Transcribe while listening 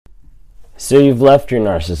So you've left your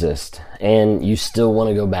narcissist and you still want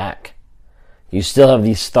to go back. You still have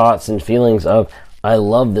these thoughts and feelings of, I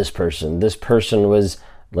love this person. This person was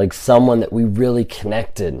like someone that we really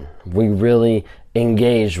connected. We really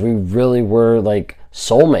engaged. We really were like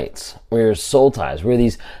soulmates. We were soul ties. We're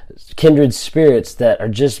these kindred spirits that are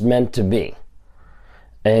just meant to be.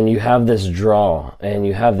 And you have this draw and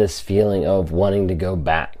you have this feeling of wanting to go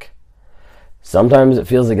back. Sometimes it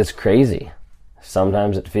feels like it's crazy.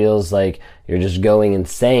 Sometimes it feels like you're just going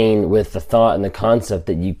insane with the thought and the concept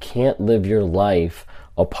that you can't live your life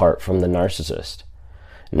apart from the narcissist.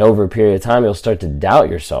 And over a period of time, you'll start to doubt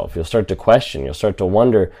yourself. You'll start to question. You'll start to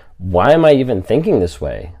wonder, why am I even thinking this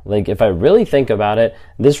way? Like, if I really think about it,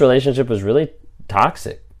 this relationship was really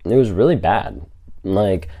toxic. It was really bad.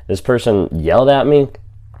 Like, this person yelled at me.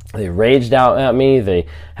 They raged out at me. They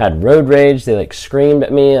had road rage. They like screamed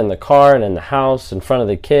at me in the car and in the house, in front of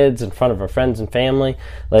the kids, in front of our friends and family.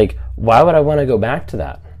 Like, why would I want to go back to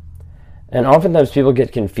that? And oftentimes people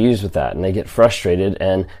get confused with that and they get frustrated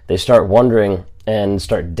and they start wondering and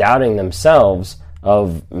start doubting themselves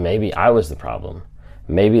of, maybe I was the problem.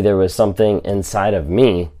 Maybe there was something inside of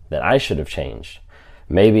me that I should have changed.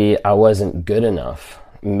 Maybe I wasn't good enough.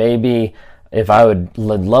 Maybe if I would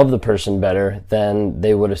love the person better, then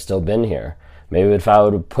they would have still been here. Maybe if I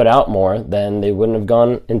would have put out more, then they wouldn't have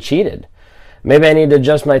gone and cheated. Maybe I needed to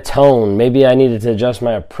adjust my tone. Maybe I needed to adjust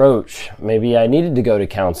my approach. Maybe I needed to go to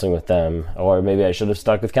counseling with them. Or maybe I should have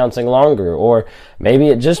stuck with counseling longer. Or maybe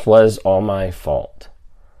it just was all my fault.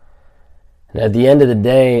 And at the end of the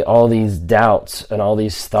day, all these doubts and all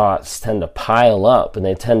these thoughts tend to pile up and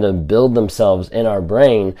they tend to build themselves in our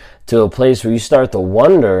brain to a place where you start to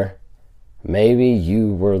wonder, maybe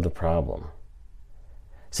you were the problem.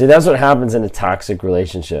 See, that's what happens in a toxic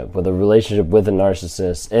relationship, with a relationship with a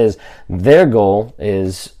narcissist, is their goal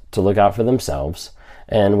is to look out for themselves.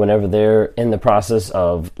 And whenever they're in the process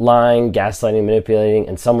of lying, gaslighting, manipulating,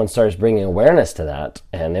 and someone starts bringing awareness to that,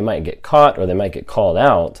 and they might get caught or they might get called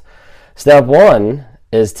out, step one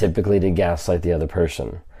is typically to gaslight the other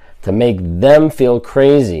person, to make them feel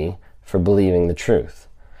crazy for believing the truth,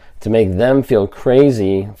 to make them feel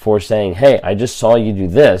crazy for saying, hey, I just saw you do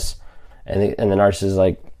this. And the narcissist is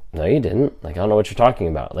like, no, you didn't. Like, I don't know what you're talking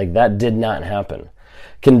about. Like, that did not happen.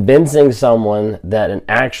 Convincing someone that an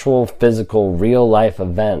actual physical real life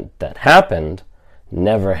event that happened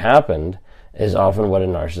never happened is often what a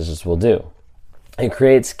narcissist will do. It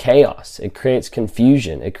creates chaos. It creates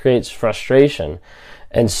confusion. It creates frustration.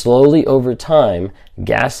 And slowly over time,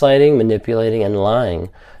 gaslighting, manipulating, and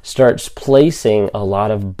lying starts placing a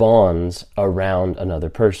lot of bonds around another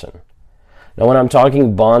person. Now, when I'm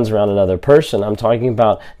talking bonds around another person, I'm talking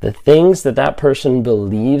about the things that that person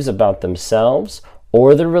believes about themselves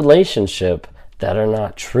or the relationship that are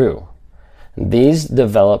not true. These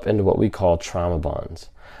develop into what we call trauma bonds.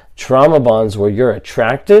 Trauma bonds where you're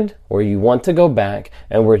attracted, where you want to go back,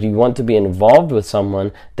 and where you want to be involved with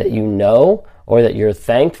someone that you know or that you're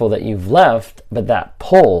thankful that you've left, but that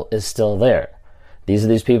pull is still there. These are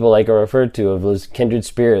these people, like I referred to, of those kindred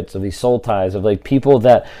spirits, of these soul ties, of like people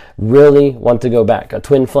that really want to go back. A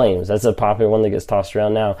twin flames, that's a popular one that gets tossed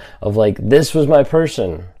around now, of like, this was my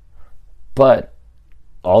person. But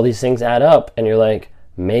all these things add up, and you're like,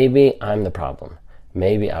 maybe I'm the problem.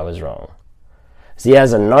 Maybe I was wrong. See,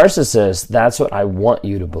 as a narcissist, that's what I want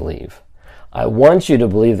you to believe. I want you to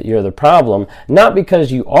believe that you're the problem, not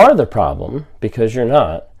because you are the problem, because you're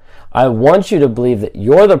not. I want you to believe that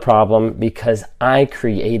you're the problem because I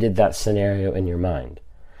created that scenario in your mind.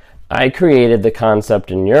 I created the concept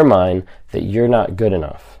in your mind that you're not good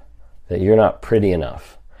enough, that you're not pretty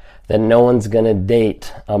enough, that no one's going to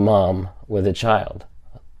date a mom with a child,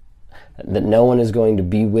 that no one is going to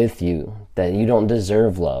be with you, that you don't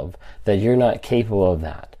deserve love, that you're not capable of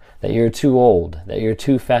that you're too old, that you're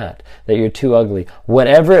too fat, that you're too ugly.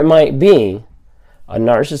 Whatever it might be, a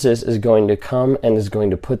narcissist is going to come and is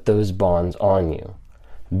going to put those bonds on you,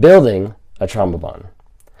 building a trauma bond.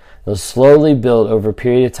 They'll slowly build over a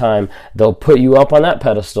period of time. They'll put you up on that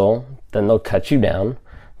pedestal, then they'll cut you down,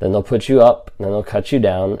 then they'll put you up, then they'll cut you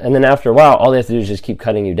down, and then after a while, all they have to do is just keep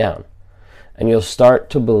cutting you down. And you'll start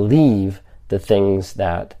to believe the things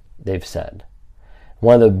that they've said.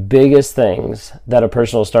 One of the biggest things that a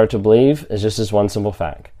person will start to believe is just this one simple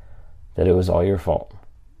fact, that it was all your fault.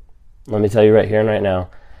 Let me tell you right here and right now,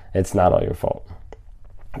 it's not all your fault.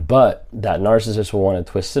 But that narcissist will want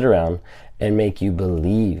to twist it around and make you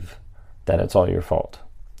believe that it's all your fault.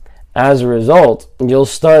 As a result, you'll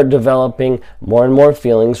start developing more and more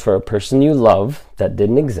feelings for a person you love that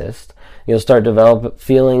didn't exist. You'll start developing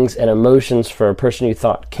feelings and emotions for a person you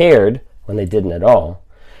thought cared when they didn't at all.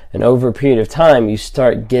 And over a period of time, you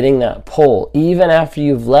start getting that pull, even after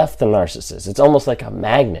you've left the narcissist. It's almost like a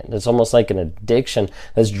magnet. It's almost like an addiction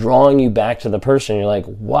that's drawing you back to the person. You're like,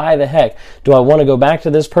 why the heck do I want to go back to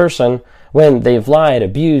this person when they've lied,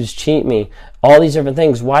 abused, cheat me, all these different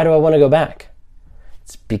things? Why do I want to go back?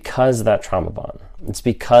 It's because of that trauma bond. It's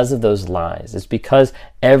because of those lies. It's because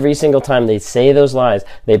every single time they say those lies,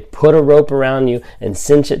 they put a rope around you and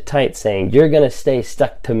cinch it tight, saying, you're going to stay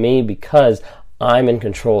stuck to me because I'm in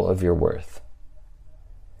control of your worth.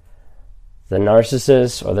 The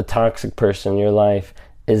narcissist or the toxic person in your life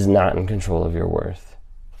is not in control of your worth.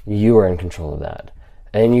 You are in control of that.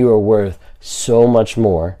 And you are worth so much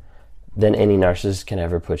more than any narcissist can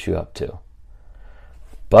ever put you up to.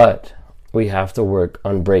 But we have to work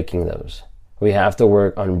on breaking those. We have to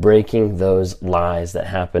work on breaking those lies that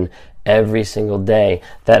happen every single day,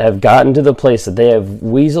 that have gotten to the place that they have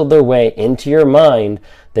weaseled their way into your mind,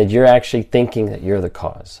 that you're actually thinking that you're the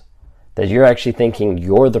cause, that you're actually thinking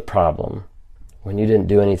you're the problem when you didn't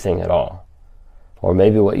do anything at all. Or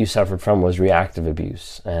maybe what you suffered from was reactive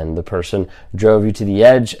abuse and the person drove you to the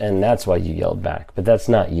edge and that's why you yelled back. But that's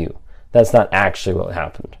not you. That's not actually what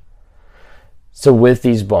happened. So with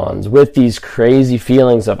these bonds, with these crazy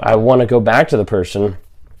feelings of I want to go back to the person,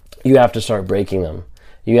 you have to start breaking them.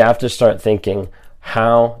 You have to start thinking,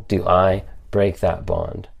 how do I break that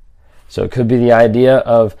bond? So it could be the idea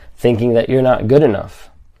of thinking that you're not good enough.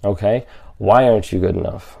 Okay? Why aren't you good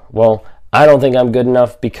enough? Well, I don't think I'm good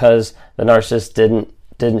enough because the narcissist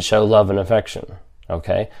didn't show love and affection.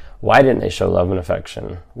 Okay? Why didn't they show love and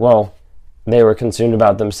affection? Well, they were consumed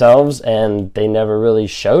about themselves and they never really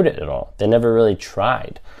showed it at all. They never really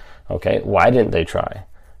tried. Okay? Why didn't they try?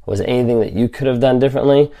 Was there anything that you could have done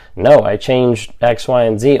differently? No, I changed X, Y,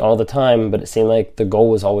 and Z all the time, but it seemed like the goal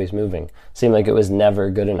was always moving. It seemed like it was never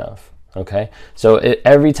good enough. Okay? So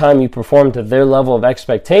every time you performed to their level of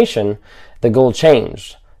expectation, the goal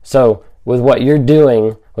changed. So with what you're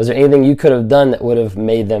doing, was there anything you could have done that would have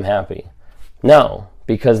made them happy? No,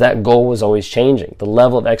 because that goal was always changing. The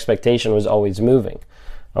level of expectation was always moving.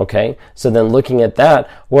 Okay? So then looking at that,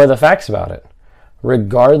 what are the facts about it?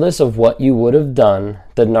 Regardless of what you would have done,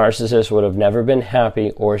 the narcissist would have never been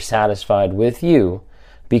happy or satisfied with you,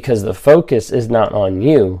 because the focus is not on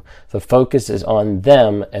you. The focus is on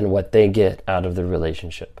them and what they get out of the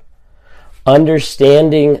relationship.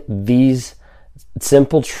 Understanding these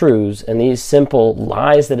simple truths and these simple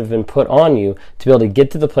lies that have been put on you to be able to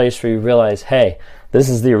get to the place where you realize, hey, this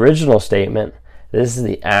is the original statement. This is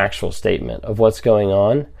the actual statement of what's going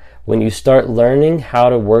on. When you start learning how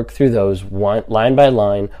to work through those line by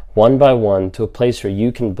line, one by one, to a place where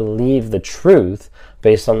you can believe the truth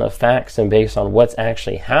based on the facts and based on what's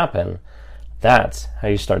actually happened, that's how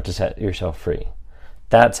you start to set yourself free.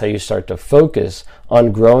 That's how you start to focus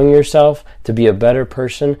on growing yourself to be a better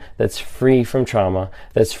person that's free from trauma,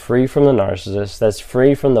 that's free from the narcissist, that's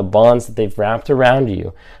free from the bonds that they've wrapped around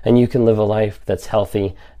you, and you can live a life that's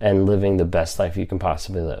healthy and living the best life you can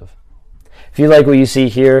possibly live. If you like what you see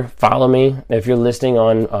here, follow me. If you're listening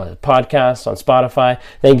on podcasts, on Spotify,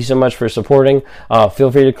 thank you so much for supporting.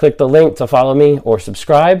 Feel free to click the link to follow me or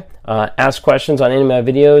subscribe. Ask questions on any of my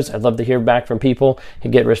videos. I'd love to hear back from people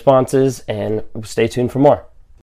and get responses, and stay tuned for more.